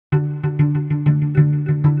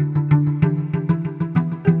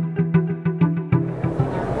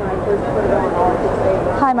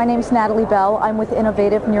Hi, my name is Natalie Bell. I'm with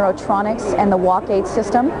Innovative Neurotronics and the WalkAide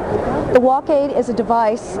system. The WalkAide is a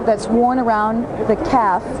device that's worn around the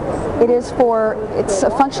calf. It's a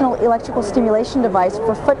functional electrical stimulation device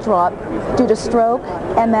for foot drop due to stroke,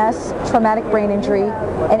 MS, traumatic brain injury,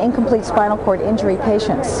 and incomplete spinal cord injury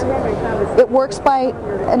patients. It works by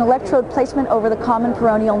an electrode placement over the common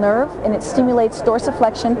peroneal nerve, and it stimulates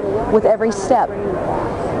dorsiflexion with every step.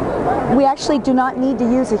 We actually do not need to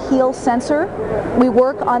use a heel sensor. We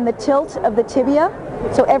work on the tilt of the tibia,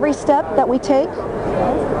 so every step that we take,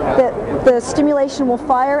 the stimulation will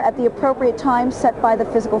fire at the appropriate time set by the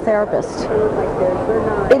physical therapist.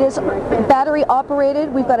 It is battery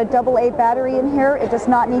operated. We've got a AA battery in here. It does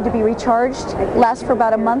not need to be recharged. It lasts for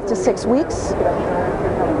about a month to 6 weeks.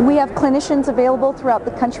 We have clinicians available throughout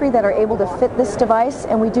the country that are able to fit this device,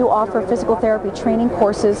 and we do offer physical therapy training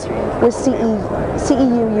courses with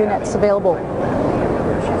CEU units available.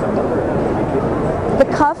 The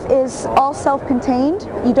cuff is all self-contained.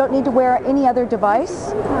 You don't need to wear any other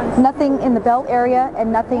device, nothing in the belt area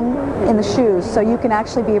and nothing in the shoes, so you can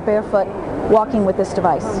actually be barefoot walking with this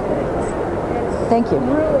device. Thank you.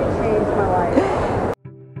 Really changed my life.